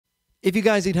If you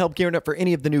guys need help gearing up for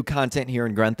any of the new content here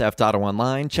in Grand Theft Auto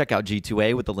Online, check out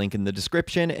G2A with the link in the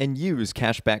description and use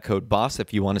cashback code BOSS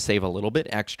if you want to save a little bit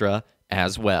extra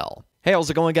as well. Hey,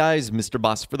 how's it going, guys? Mr.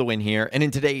 Boss for the win here, and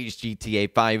in today's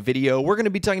GTA 5 video, we're going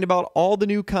to be talking about all the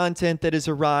new content that has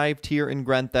arrived here in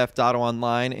Grand Theft Auto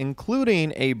Online,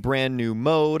 including a brand new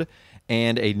mode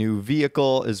and a new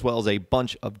vehicle, as well as a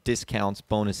bunch of discounts,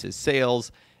 bonuses,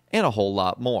 sales, and a whole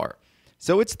lot more.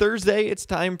 So it's Thursday, it's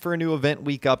time for a new event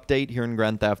week update here in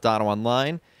Grand Theft Auto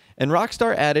Online, and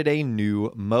Rockstar added a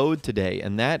new mode today,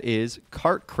 and that is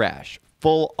Kart Crash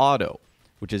Full Auto,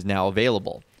 which is now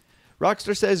available.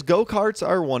 Rockstar says go-karts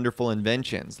are wonderful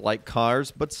inventions, like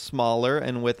cars, but smaller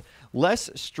and with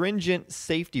less stringent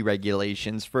safety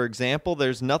regulations. For example,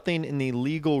 there's nothing in the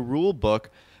legal rule book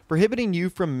prohibiting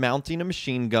you from mounting a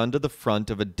machine gun to the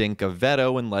front of a Dinka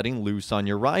Vetto and letting loose on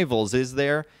your rivals, is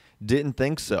there? Didn't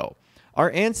think so. Our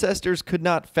ancestors could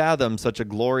not fathom such a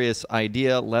glorious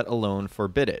idea, let alone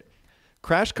forbid it.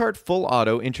 Crash Kart Full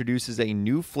Auto introduces a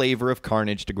new flavor of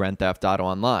carnage to Grand Theft Auto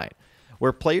Online,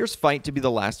 where players fight to be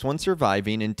the last one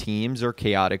surviving in teams or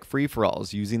chaotic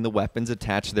free-for-alls, using the weapons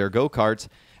attached to their go-karts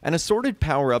and assorted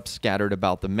power-ups scattered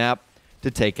about the map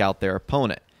to take out their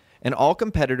opponent. And all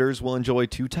competitors will enjoy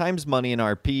 2 times money in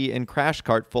RP in Crash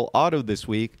Kart Full Auto this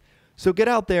week, so get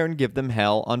out there and give them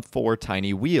hell on 4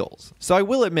 tiny wheels. So I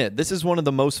will admit, this is one of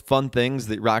the most fun things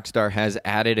that Rockstar has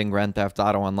added in Grand Theft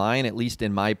Auto Online, at least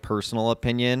in my personal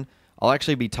opinion. I'll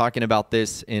actually be talking about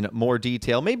this in more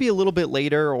detail, maybe a little bit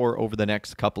later or over the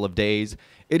next couple of days.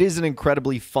 It is an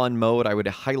incredibly fun mode. I would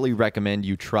highly recommend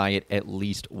you try it at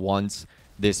least once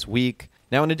this week.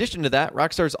 Now, in addition to that,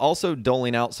 Rockstar is also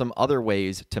doling out some other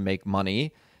ways to make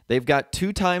money. They've got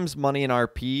 2 times money in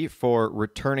RP for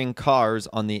returning cars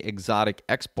on the exotic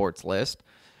exports list.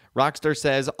 Rockstar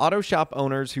says auto shop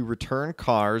owners who return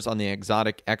cars on the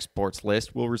exotic exports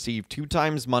list will receive 2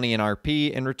 times money in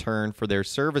RP in return for their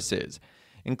services,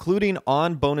 including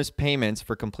on bonus payments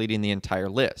for completing the entire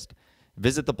list.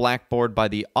 Visit the blackboard by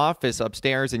the office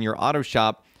upstairs in your auto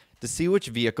shop to see which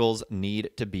vehicles need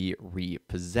to be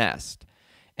repossessed.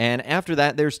 And after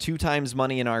that, there's 2 times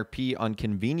money in RP on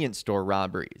convenience store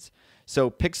robberies.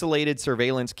 So pixelated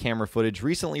surveillance camera footage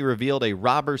recently revealed a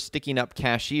robber sticking up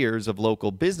cashiers of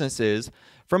local businesses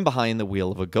from behind the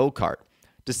wheel of a go-kart.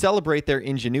 To celebrate their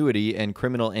ingenuity and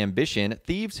criminal ambition,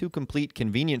 thieves who complete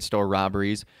convenience store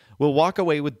robberies will walk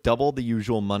away with double the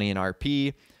usual money in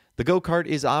RP. The go-kart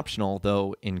is optional,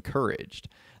 though encouraged.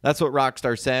 That's what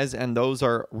Rockstar says, and those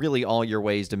are really all your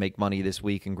ways to make money this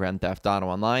week in Grand Theft Auto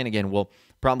Online. Again, we'll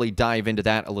probably dive into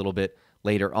that a little bit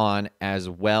later on as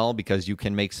well, because you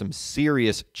can make some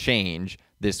serious change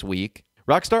this week.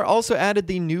 Rockstar also added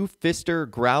the new Pfister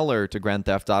Growler to Grand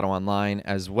Theft Auto Online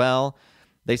as well.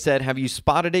 They said, have you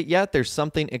spotted it yet? There's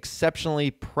something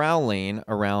exceptionally prowling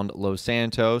around Los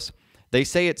Santos. They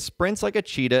say it sprints like a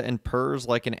cheetah and purrs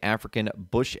like an African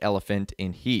bush elephant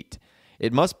in heat.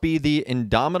 It must be the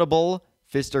indomitable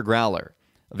Pfister Growler,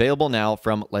 available now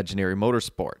from Legendary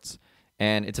Motorsports.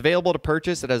 And it's available to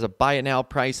purchase. It has a buy it now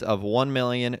price of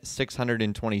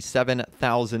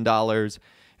 $1,627,000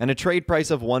 and a trade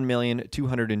price of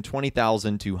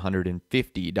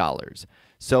 $1,220,250.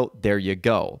 So there you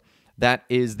go. That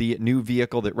is the new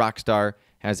vehicle that Rockstar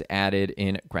has added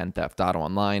in Grand Theft Auto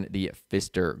Online, the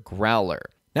Pfister Growler.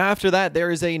 Now, after that,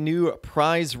 there is a new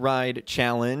prize ride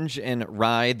challenge and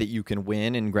ride that you can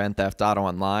win in Grand Theft Auto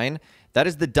Online. That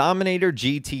is the Dominator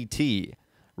GTT.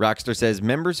 Rockstar says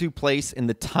members who place in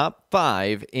the top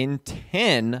 5 in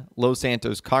 10 Los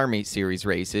Santos Car Meet Series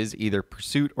races, either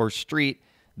Pursuit or Street,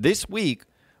 this week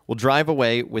will drive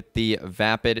away with the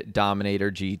Vapid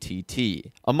Dominator GTT,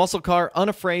 a muscle car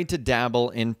unafraid to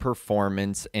dabble in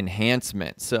performance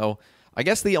enhancement. So I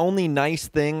guess the only nice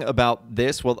thing about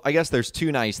this, well, I guess there's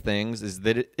 2 nice things, is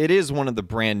that it is one of the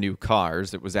brand new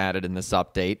cars that was added in this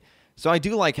update. So I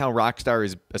do like how Rockstar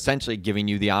is essentially giving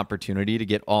you the opportunity to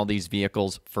get all these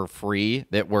vehicles for free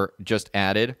that were just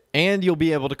added. And you'll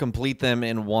be able to complete them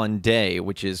in one day,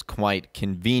 which is quite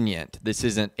convenient. This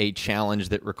isn't a challenge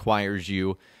that requires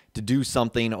you to do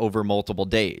something over multiple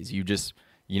days. You just,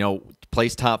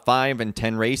 place top 5 in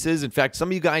 10 races. In fact, some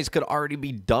of you guys could already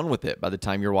be done with it by the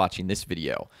time you're watching this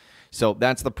video. So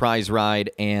that's the prize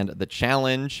ride and the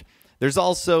challenge. There's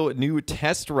also new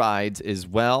test rides as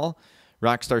well.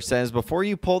 Rockstar says, before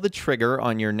you pull the trigger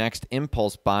on your next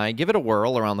impulse buy, give it a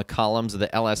whirl around the columns of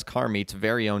the LS Car Meet's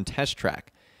very own test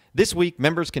track. This week,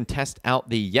 members can test out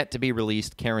the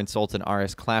yet-to-be-released Karen Sultan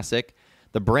RS Classic,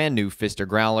 the brand-new Pfister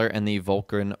Growler, and the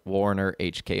Vulcan Warner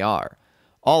HKR,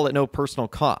 all at no personal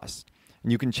cost.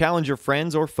 And you can challenge your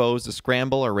friends or foes to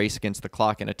scramble or race against the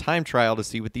clock in a time trial to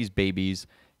see what these babies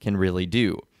can really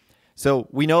do. So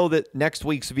we know that next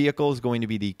week's vehicle is going to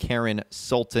be the Karen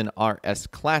Sultan RS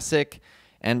Classic.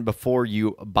 And before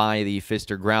you buy the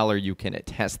Pfister Growler, you can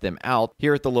test them out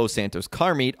here at the Los Santos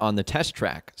car meet on the test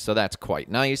track. So that's quite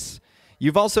nice.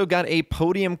 You've also got a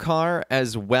podium car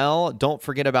as well. Don't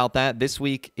forget about that. This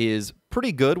week is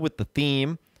pretty good with the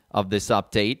theme of this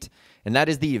update, and that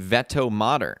is the Veto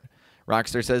Modern.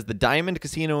 Rockstar says the Diamond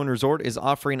Casino and Resort is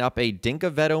offering up a Dinka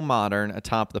Veto Modern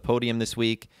atop the podium this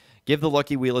week. Give the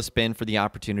lucky wheel a spin for the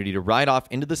opportunity to ride off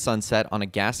into the sunset on a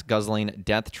gas-guzzling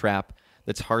death trap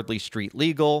that's hardly street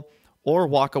legal, or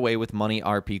walk away with money,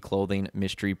 RP clothing,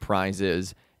 mystery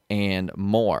prizes, and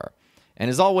more. And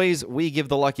as always, we give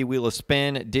the lucky wheel a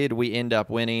spin. Did we end up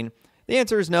winning? The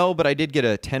answer is no, but I did get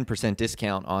a 10%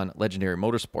 discount on Legendary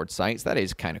Motorsports sites. That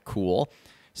is kind of cool.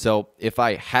 So if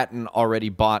I hadn't already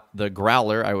bought the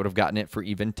Growler, I would have gotten it for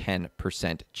even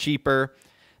 10% cheaper.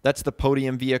 That's the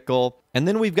podium vehicle. And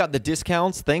then we've got the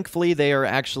discounts. Thankfully, they are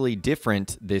actually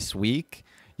different this week.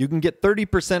 You can get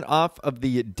 30% off of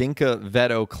the Dinka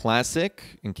Veto Classic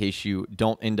in case you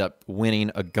don't end up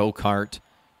winning a go-kart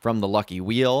from the lucky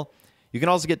wheel. You can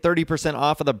also get 30%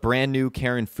 off of the brand new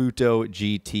Karen Futo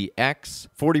GTX,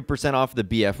 40% off the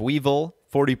BF Weevil,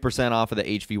 40% off of the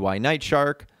HVY Night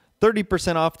Shark,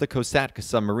 30% off the Kosatka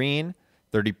Submarine,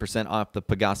 30% off the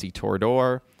Pegassi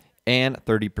Torador, and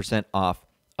 30% off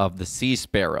of the Sea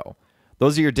Sparrow.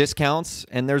 Those are your discounts,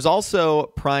 and there's also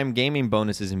Prime Gaming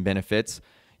bonuses and benefits.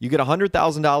 You get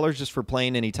 $100,000 just for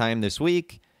playing anytime this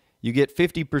week. You get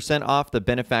 50% off the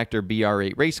Benefactor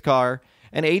BR8 race car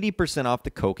and 80% off the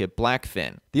Kokit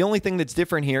Blackfin. The only thing that's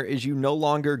different here is you no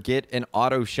longer get an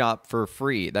auto shop for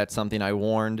free. That's something I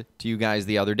warned to you guys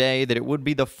the other day, that it would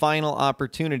be the final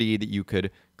opportunity that you could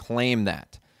claim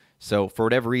that. So for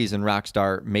whatever reason,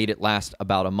 Rockstar made it last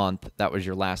about a month. That was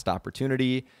your last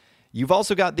opportunity. You've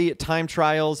also got the time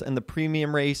trials and the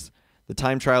premium race. The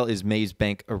time trial is Maze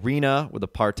Bank Arena with a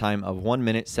par time of 1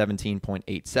 minute,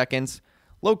 17.8 seconds,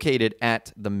 located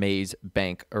at the Maze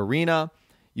Bank Arena.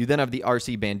 You then have the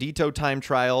RC Bandito time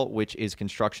trial, which is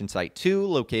Construction Site 2,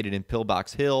 located in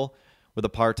Pillbox Hill, with a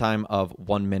par time of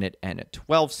 1 minute and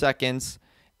 12 seconds.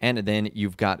 And then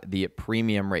you've got the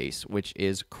premium race, which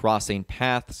is Crossing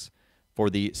Paths for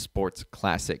the Sports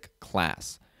Classic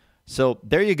class. So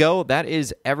there you go. That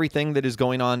is everything that is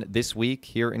going on this week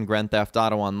here in Grand Theft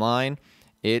Auto Online.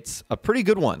 It's a pretty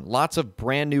good one. Lots of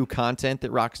brand new content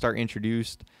that Rockstar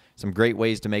introduced. Some great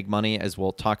ways to make money, as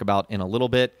we'll talk about in a little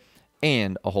bit,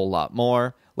 and a whole lot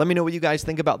more. Let me know what you guys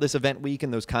think about this event week in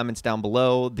those comments down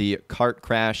below. The Kart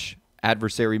Crash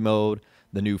adversary mode,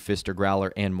 the new Pfister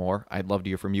Growler, and more. I'd love to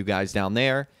hear from you guys down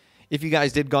there. If you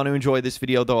guys did go to enjoy this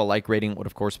video, though, a like rating would,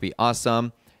 of course, be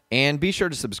awesome. And be sure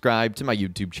to subscribe to my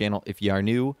YouTube channel if you are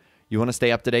new. You want to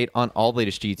stay up to date on all the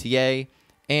latest GTA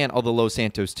and all the Los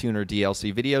Santos Tuner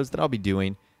DLC videos that I'll be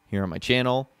doing here on my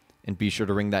channel. And be sure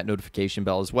to ring that notification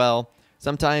bell as well.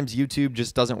 Sometimes YouTube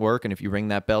just doesn't work, and if you ring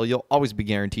that bell, you'll always be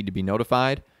guaranteed to be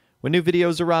notified when new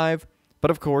videos arrive. But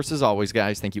of course, as always,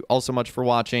 guys, thank you all so much for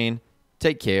watching.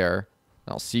 Take care.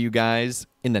 I'll see you guys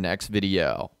in the next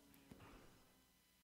video.